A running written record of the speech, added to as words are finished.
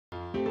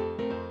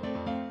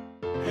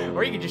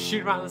Or you can just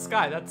shoot him out of the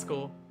sky. That's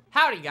cool.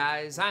 Howdy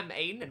guys, I'm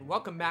Aden, and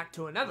welcome back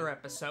to another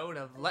episode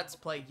of Let's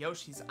Play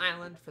Yoshi's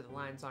Island for the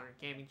Lions Honor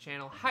Gaming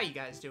channel. How you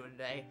guys doing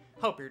today?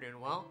 Hope you're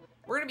doing well.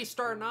 We're going to be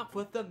starting off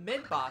with the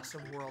Midboss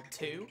of World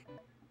 2.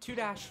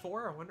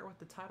 2-4, I wonder what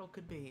the title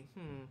could be.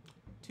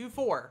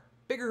 2-4,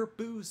 Bigger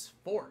Boo's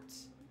Fort.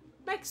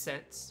 Makes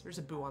sense. There's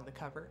a boo on the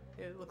cover.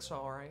 It looks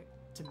alright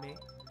to me.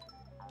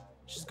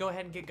 Just go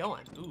ahead and get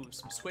going. Ooh,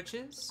 some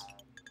switches.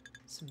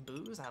 Some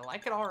boos. I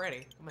like it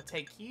already. I'm going to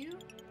take you.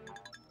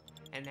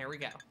 And there we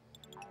go.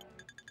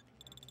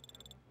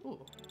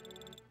 Ooh.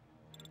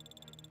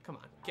 Come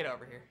on, get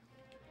over here.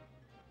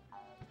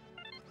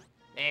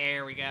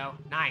 There we go.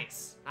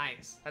 Nice,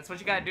 nice. That's what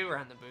you gotta do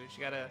around the boos.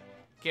 You gotta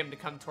get them to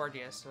come toward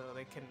you so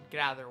they can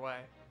get out of their way.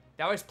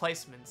 They always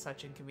place them in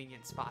such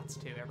inconvenient spots,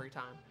 too, every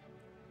time.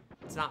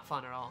 It's not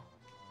fun at all.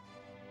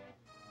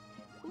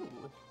 Ooh.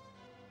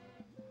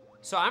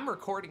 So I'm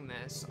recording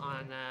this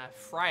on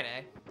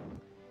Friday.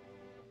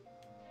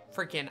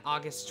 Freaking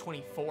August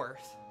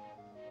 24th.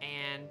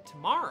 And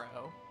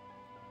tomorrow,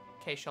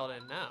 in case y'all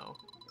didn't know,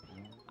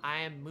 I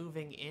am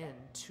moving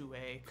into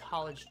a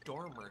college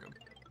dorm room.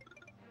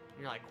 And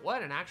you're like,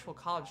 what, an actual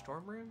college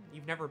dorm room?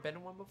 You've never been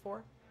in one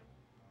before?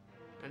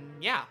 And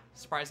yeah,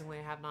 surprisingly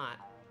I have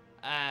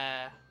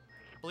not.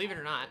 Believe it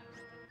or not,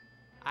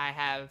 I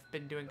have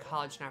been doing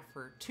college now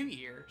for 2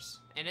 years.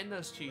 And in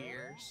those 2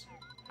 years,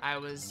 I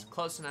was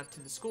close enough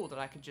to the school that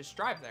I could just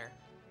drive there.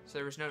 So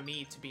there was no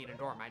need to be in a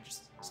dorm. I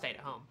just stayed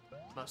at home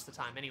most of the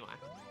time anyway.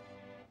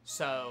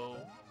 So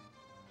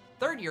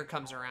third year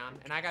comes around,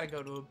 and I gotta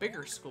go to a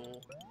bigger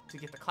school to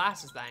get the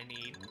classes that I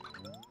need.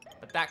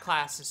 But that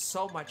class is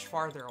so much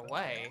farther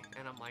away,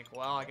 and I'm like,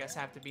 well, I guess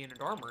I have to be in a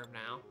dorm room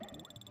now.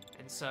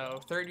 And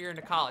so, third year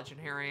into college, and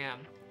here I am,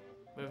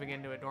 moving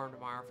into a dorm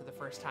tomorrow for the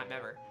first time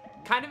ever.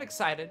 Kind of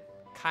excited,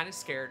 kind of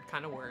scared,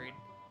 kind of worried.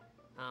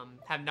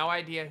 Have no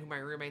idea who my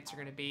roommates are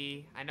gonna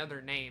be. I know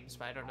their names,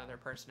 but I don't know their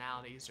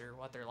personalities or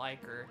what they're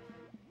like, or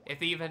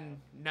if they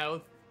even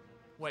know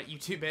what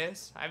YouTube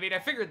is. I mean, I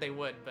figured they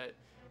would, but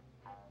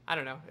I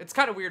don't know. It's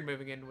kind of weird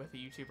moving in with a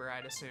YouTuber,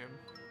 I'd assume,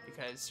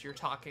 because you're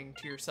talking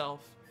to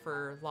yourself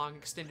for long,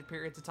 extended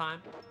periods of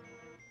time.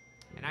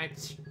 And I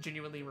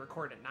genuinely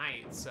record at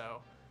night,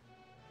 so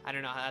I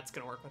don't know how that's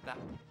gonna work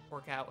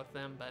out with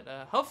them, but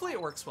hopefully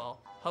it works well.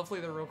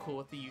 Hopefully they're real cool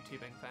with the YouTubing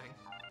thing,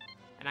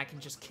 and I can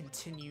just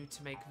continue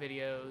to make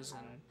videos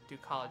and do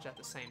college at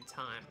the same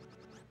time.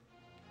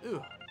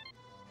 Ooh.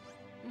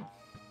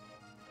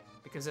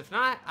 Because if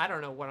not, I don't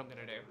know what I'm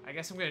gonna do. I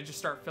guess I'm gonna just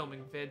start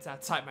filming vids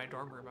outside my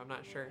dorm room, I'm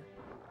not sure.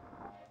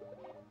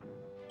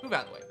 Move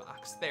out of the way,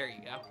 box. There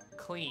you go.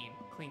 Clean,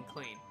 clean,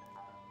 clean.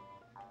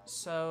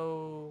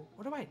 So,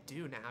 what do I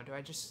do now? Do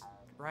I just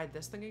ride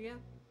this thing again?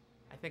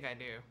 I think I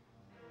do.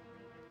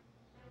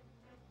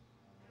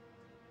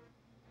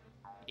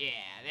 Yeah,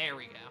 there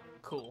we go.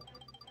 Cool.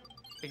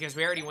 Because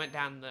we already went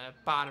down the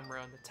bottom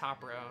row and the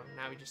top row,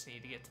 now we just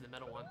need to get to the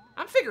middle one.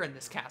 I'm figuring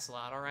this castle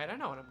out, alright? I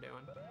know what I'm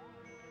doing.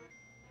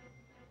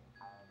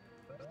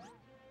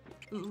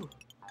 Ooh,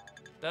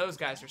 those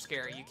guys are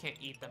scary. You can't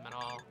eat them at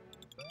all.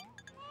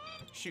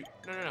 Shoot.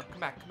 No, no, no. Come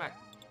back, come back.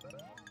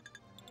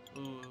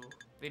 Ooh,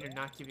 they do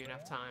not give you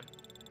enough time.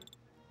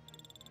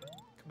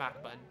 Come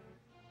back, bud.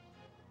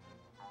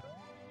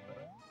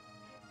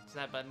 Does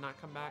that button not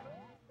come back?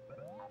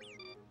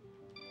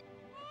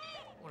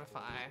 What if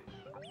I...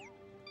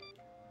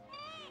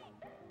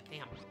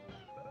 Damn.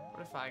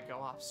 What if I go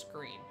off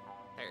screen?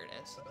 There it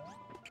is.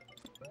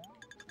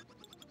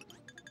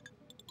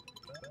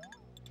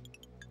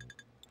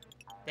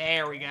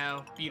 There we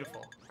go.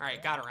 Beautiful.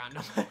 Alright, got around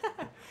him.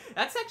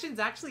 That section's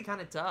actually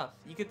kind of tough.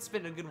 You could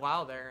spend a good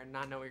while there and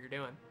not know what you're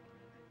doing.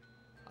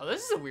 Oh,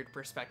 this is a weird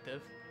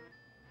perspective.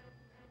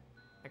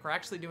 Like, we're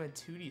actually doing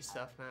 2D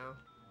stuff now.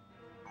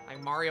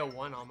 Like Mario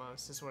 1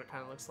 almost is what it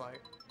kind of looks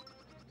like.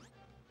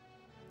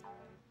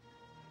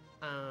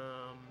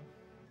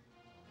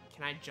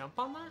 Can I jump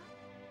on that?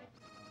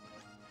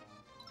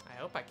 I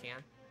hope I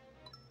can.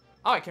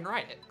 Oh, I can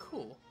ride it.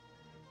 Cool.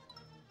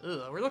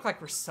 Ugh, we look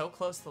like we're so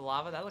close to the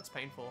lava. That looks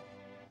painful.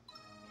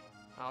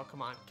 Oh,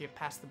 come on. Get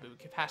past the boo.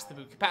 Get past the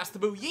boo. Get past the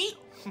boo. Yeet!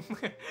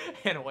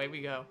 And away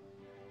we go.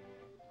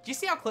 Do you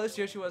see how close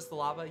Yoshi was to the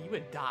lava? You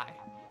would die.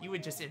 You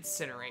would just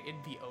incinerate.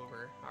 It'd be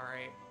over.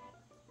 Alright?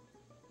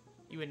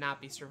 You would not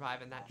be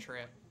surviving that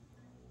trip.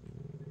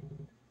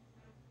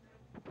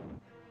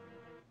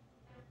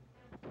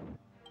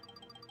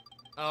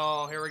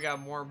 Oh, here we go.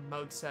 More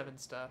Mode 7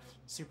 stuff.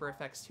 Super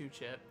FX 2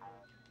 chip.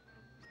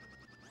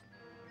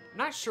 I'm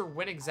not sure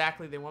when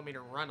exactly they want me to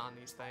run on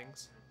these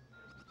things.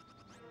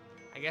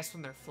 I guess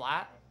when they're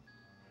flat.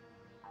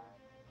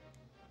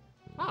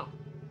 Oh,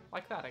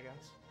 like that, I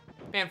guess.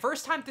 Man,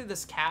 first time through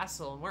this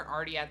castle, and we're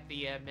already at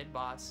the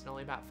mid-boss in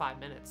only about 5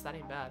 minutes. That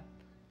ain't bad.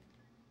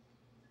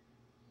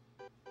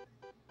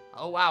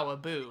 Oh, wow, a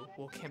boo.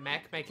 Will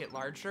Kamek make it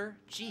larger?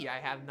 Gee, I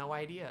have no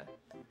idea.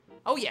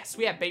 Oh, yes,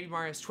 we have Baby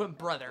Mario's twin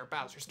brother,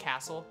 Bowser's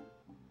castle.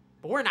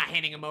 But we're not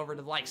handing him over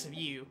to the likes of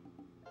you.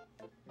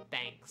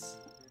 Thanks.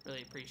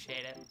 Really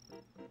appreciate it.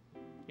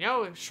 You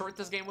know how short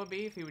this game would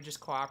be if he would just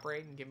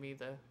cooperate and give me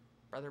the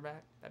brother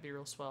back? That'd be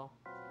real swell.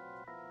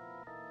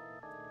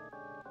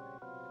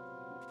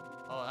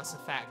 Oh, that's a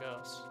fat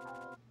ghost.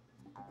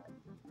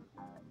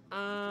 So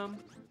I'm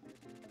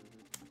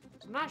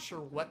not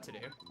sure what to do.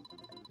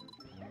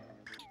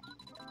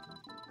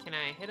 Can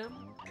I hit him?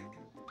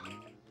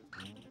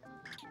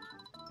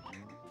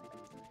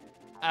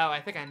 Oh,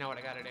 I think I know what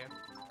I gotta do.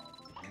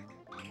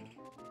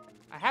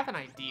 I have an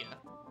idea.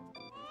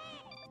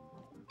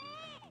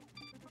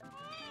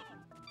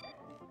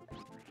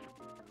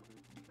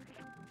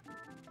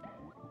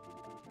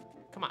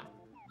 Come on.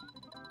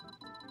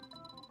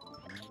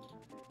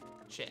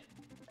 Shit.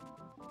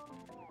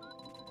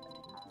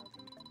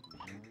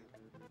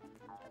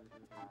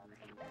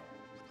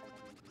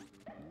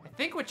 I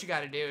think what you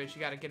gotta do is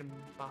you gotta get him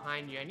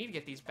behind you. I need to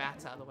get these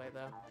bats out of the way,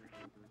 though.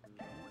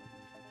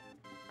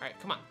 Alright,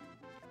 come on.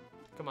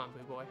 Come on, boo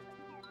boy.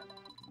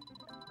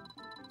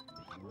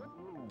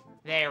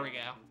 There we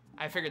go.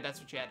 I figured that's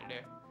what you had to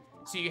do.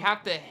 So you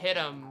have to hit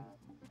him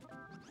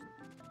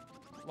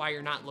while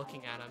you're not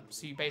looking at him.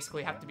 So you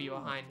basically have to be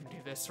behind and do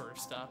this sort of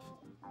stuff.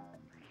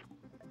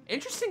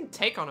 Interesting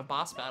take on a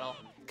boss battle.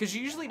 Because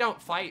you usually don't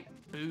fight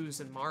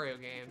boos in Mario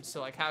games. So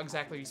like, how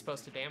exactly are you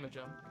supposed to damage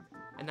them?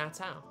 And that's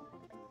how.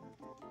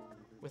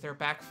 With her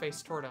back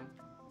face toward him.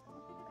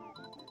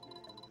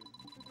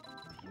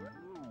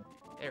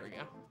 There we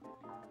go.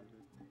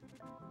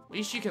 At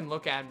least you can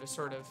look at him to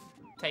sort of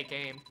take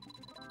aim.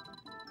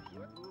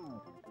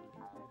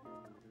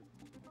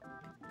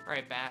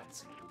 Alright,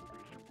 bats.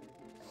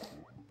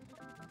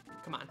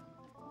 Come on.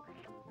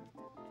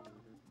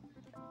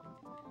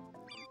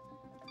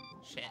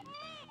 Shit.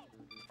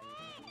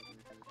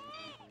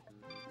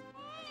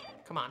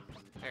 Come on.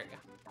 There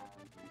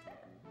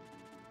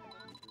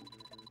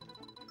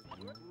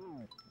we go.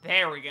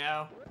 There we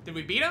go. Did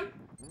we beat him?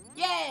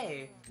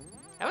 Yay!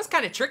 That was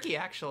kind of tricky,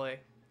 actually.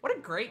 What a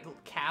great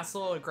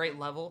castle, a great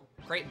level,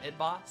 great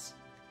mid-boss.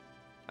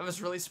 That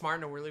was really smart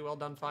and a really well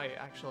done fight,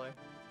 actually.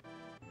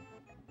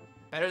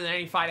 Better than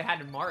any fight I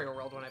had in Mario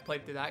World when I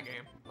played through that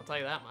game. I'll tell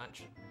you that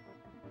much.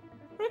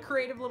 What a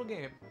creative little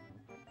game.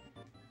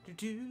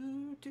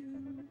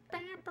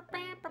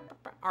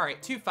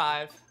 Alright,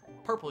 2-5.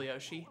 Purple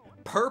Yoshi.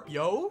 Perp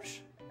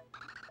Yosh?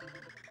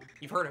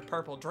 You've heard of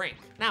purple drink.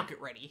 Now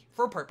get ready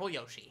for purple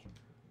Yoshi.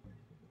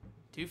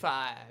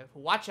 2-5.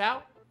 Watch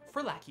out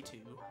for Lakitu.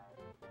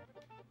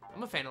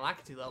 I'm a fan of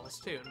Lakitu levels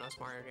too in most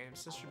Mario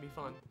games. This should be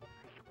fun.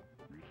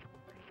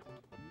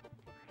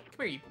 Come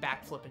here, you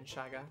backflipping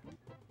shy guy.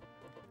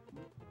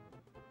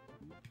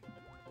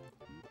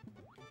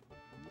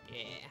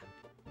 Yeah.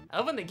 I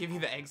love when they give you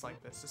the eggs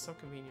like this. It's so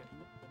convenient.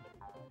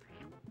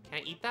 Can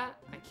I eat that?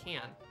 I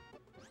can.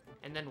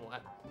 And then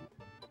what?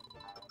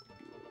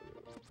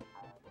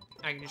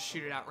 I can just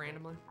shoot it out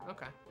randomly?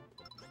 Okay.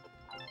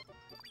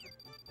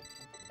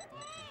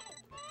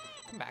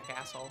 Come back,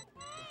 asshole.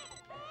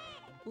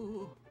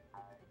 Ooh.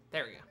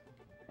 There we go.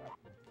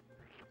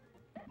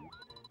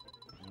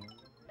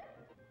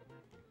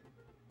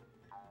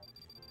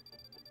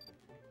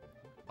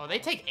 Oh, they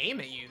take aim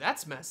at you.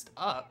 That's messed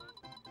up.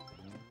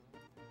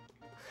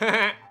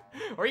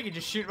 Or you can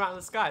just shoot him out of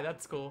the sky.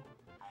 That's cool.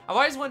 I've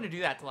always wanted to do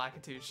that to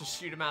Lakitu. Just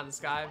shoot him out of the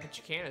sky, but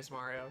you can't as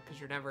Mario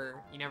because you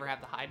never have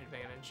the height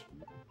advantage.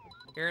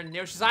 Here in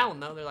Yoshi's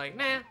Island, though, they're like,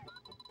 nah,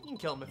 you can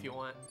kill him if you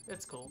want.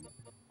 It's cool.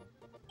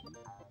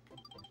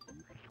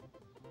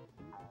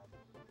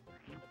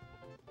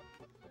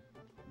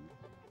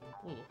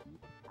 Ooh.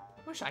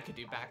 Wish I could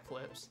do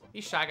backflips.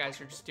 These Shy Guys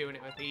are just doing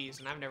it with ease,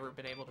 and I've never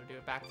been able to do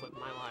a backflip in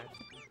my life.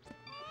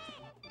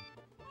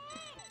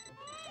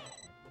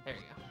 There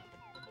you go.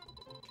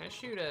 Can I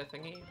shoot a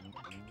thingy?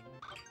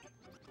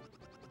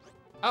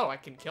 Oh, I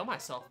can kill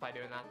myself by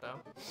doing that, though.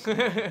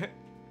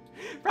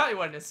 Probably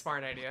wasn't a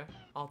smart idea,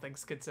 all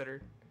things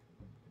considered.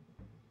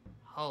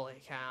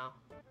 Holy cow.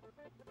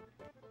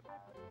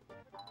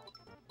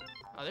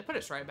 Oh, they put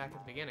us right back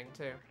at the beginning,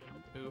 too.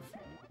 Oof.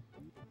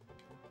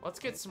 Let's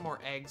get some more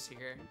eggs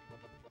here.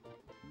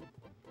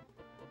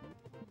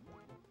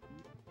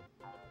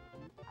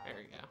 There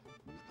we go.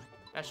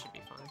 That should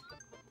be fine.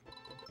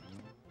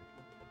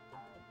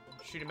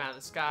 Shoot him out of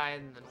the sky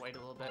and then wait a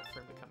little bit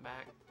for him to come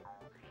back.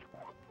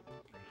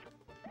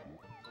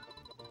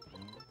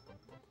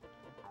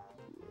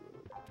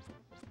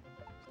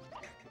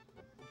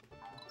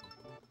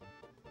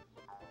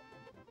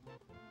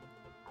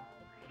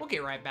 We'll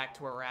get right back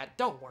to where we're at.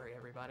 Don't worry,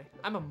 everybody.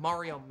 I'm a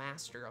Mario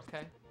master,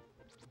 okay?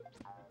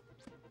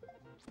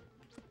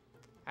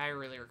 I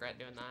really regret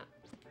doing that.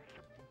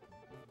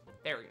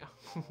 There we go.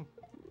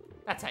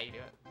 That's how you do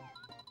it.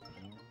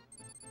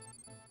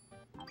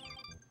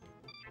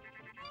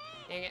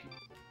 Dang it.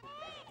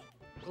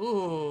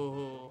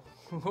 Ooh.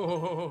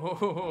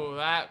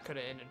 That could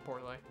have ended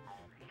poorly.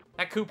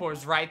 That Koopa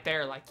was right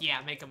there like,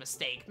 yeah, make a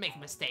mistake. Make a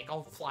mistake.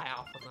 I'll fly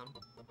off with him.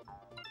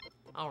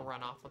 I'll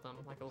run off with him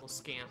like a little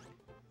scamp.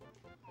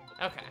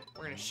 Okay,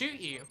 we're gonna shoot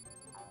you.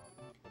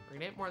 We're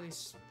gonna get more of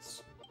these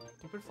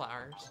stupid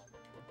flowers.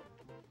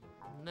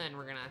 And then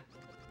we're gonna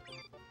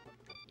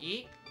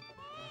eat.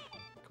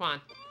 Come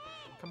on.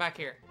 Come back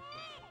here.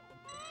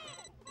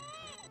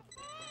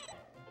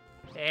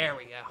 There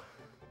we go.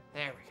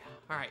 There we go.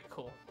 Alright,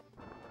 cool.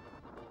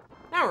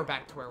 Now we're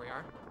back to where we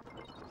are.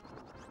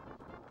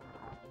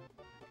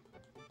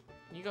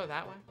 Can you go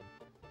that way?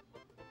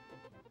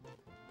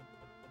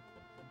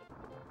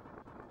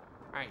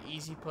 Alright,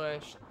 easy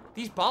push.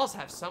 These balls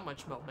have so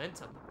much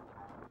momentum.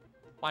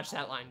 Watch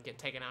that line get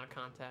taken out of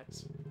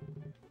context.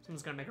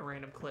 Someone's gonna make a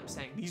random clip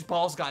saying, these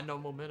balls got no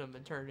momentum,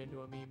 and turn it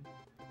into a meme.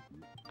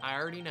 I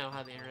already know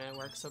how the internet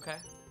works, okay?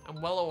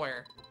 I'm well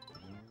aware.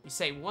 You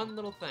say one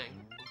little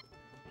thing.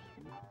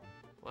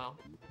 Well.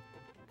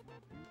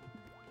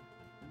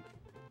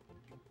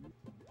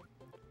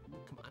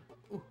 Come on.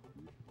 Ooh.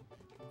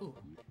 Ooh.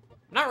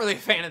 I'm not really a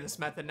fan of this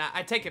method. Now,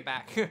 I take it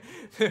back.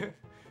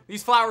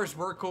 These flowers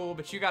were cool,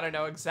 but you gotta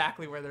know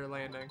exactly where they're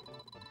landing.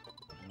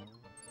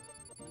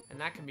 And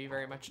that can be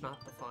very much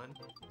not the fun.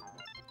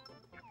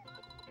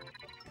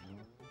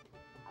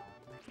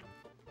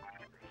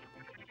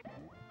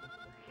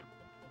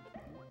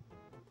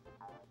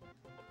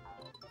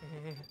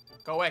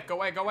 Go away, go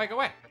away, go away, go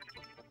away!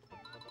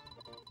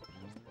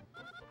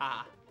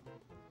 Ah.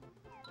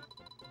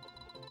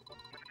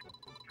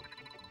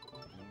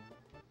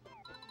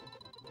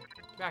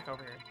 Back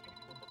over here.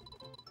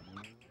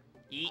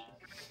 Eat.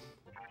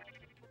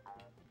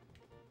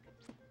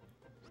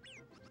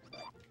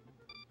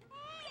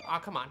 Oh,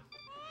 come on.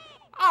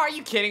 Oh, are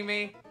you kidding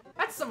me?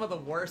 That's some of the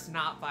worst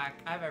knockback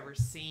I've ever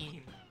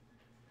seen.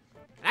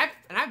 And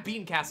I've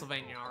beaten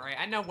Castlevania, alright?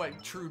 I know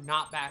what true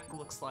knockback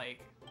looks like.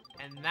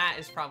 And that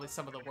is probably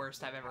some of the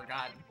worst I've ever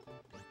gotten.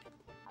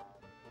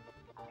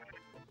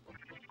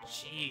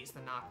 Jeez, the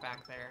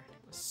knockback there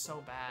was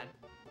so bad.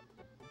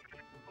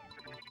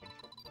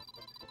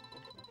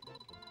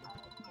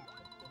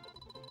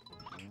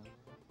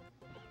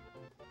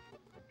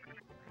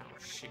 Oh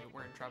shoot,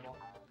 we're in trouble.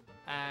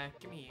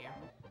 Give me you.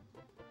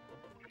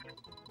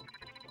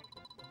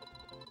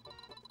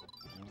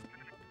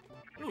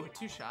 Ooh, a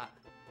two-shot.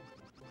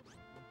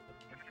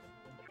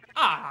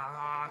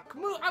 Ah,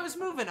 I was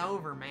moving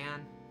over,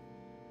 man.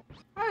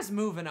 I was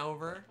moving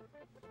over.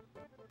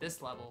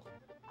 This level.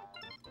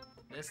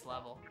 This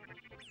level.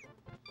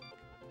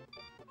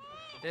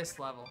 This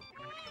level.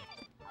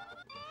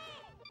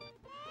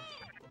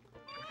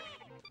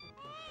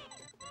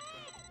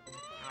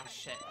 Ah,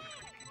 shit.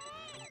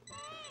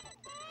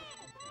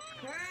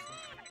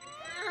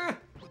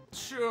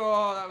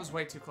 Sure, that was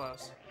way too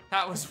close.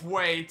 That was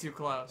way too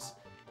close.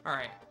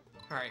 Alright.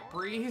 Alright,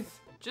 breathe.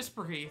 Just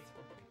breathe.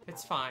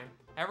 It's fine.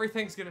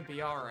 Everything's gonna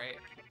be alright.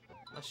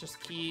 Let's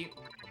just keep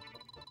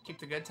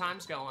the good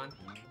times going.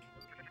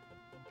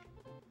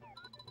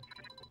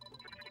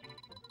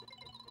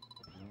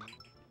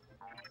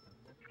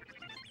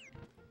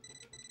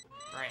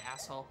 Alright,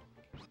 asshole.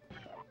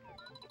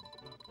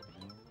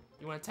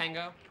 You want a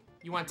tango?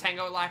 You want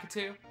tango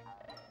Lakitu?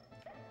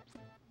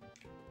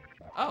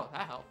 Oh,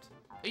 that helped.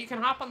 Oh, you can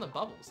hop on the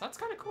bubbles. That's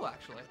kind of cool,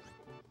 actually.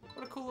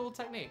 What a cool little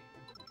technique.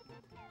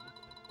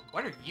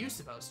 What are you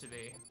supposed to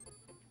be?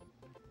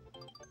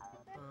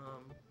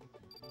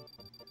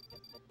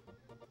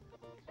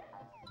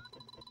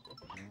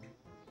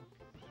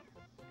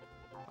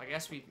 I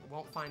guess we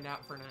won't find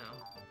out for now.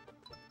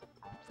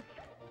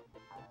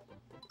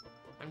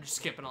 I'm just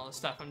skipping all this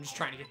stuff. I'm just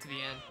trying to get to the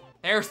end.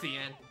 There's the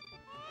end.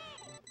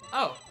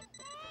 Oh.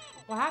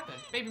 What happened?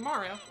 Baby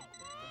Mario.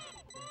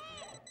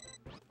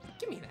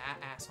 Give me that,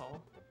 asshole.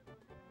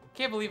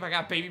 Can't believe I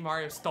got Baby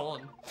Mario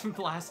stolen from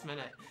the last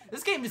minute.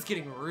 This game is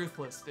getting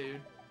ruthless, dude.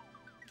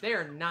 They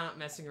are not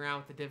messing around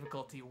with the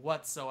difficulty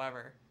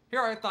whatsoever.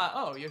 Here I thought,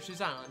 oh,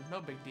 Yoshi's Island,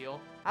 no big deal.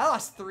 I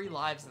lost 3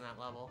 lives in that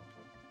level.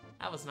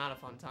 That was not a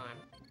fun time.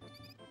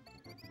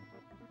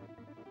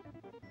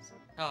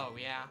 Oh,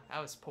 yeah,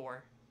 that was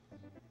poor.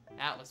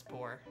 That was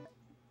poor.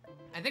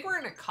 I think we're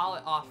gonna call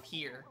it off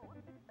here.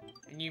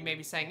 And you may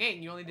be saying, hey,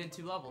 you only did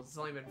 2 levels. It's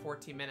only been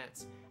 14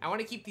 minutes. I want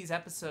to keep these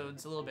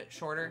episodes a little bit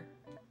shorter.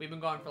 We've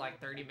been going for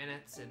like 30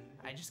 minutes, and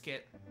I just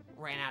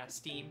ran out of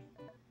steam.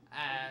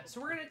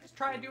 So we're gonna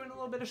try doing a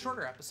little bit of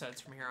shorter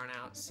episodes from here on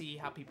out. See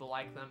how people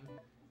like them,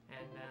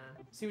 and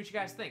see what you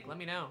guys think. Let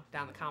me know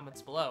down in the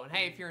comments below. And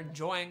hey, if you're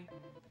enjoying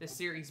this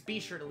series, be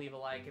sure to leave a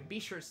like and be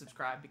sure to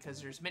subscribe,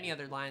 because there's many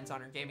other Lions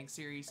Honor Gaming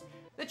series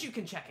that you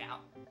can check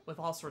out with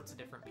all sorts of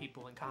different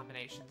people and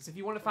combinations. If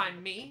you want to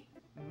find me,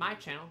 my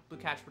channel, Blue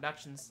Catch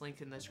Productions,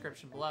 linked in the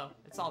description below.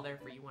 It's all there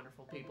for you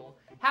wonderful people.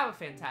 Have a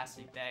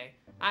fantastic day.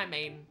 I'm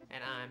Aden,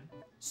 and I'm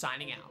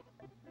signing out.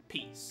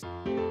 Peace.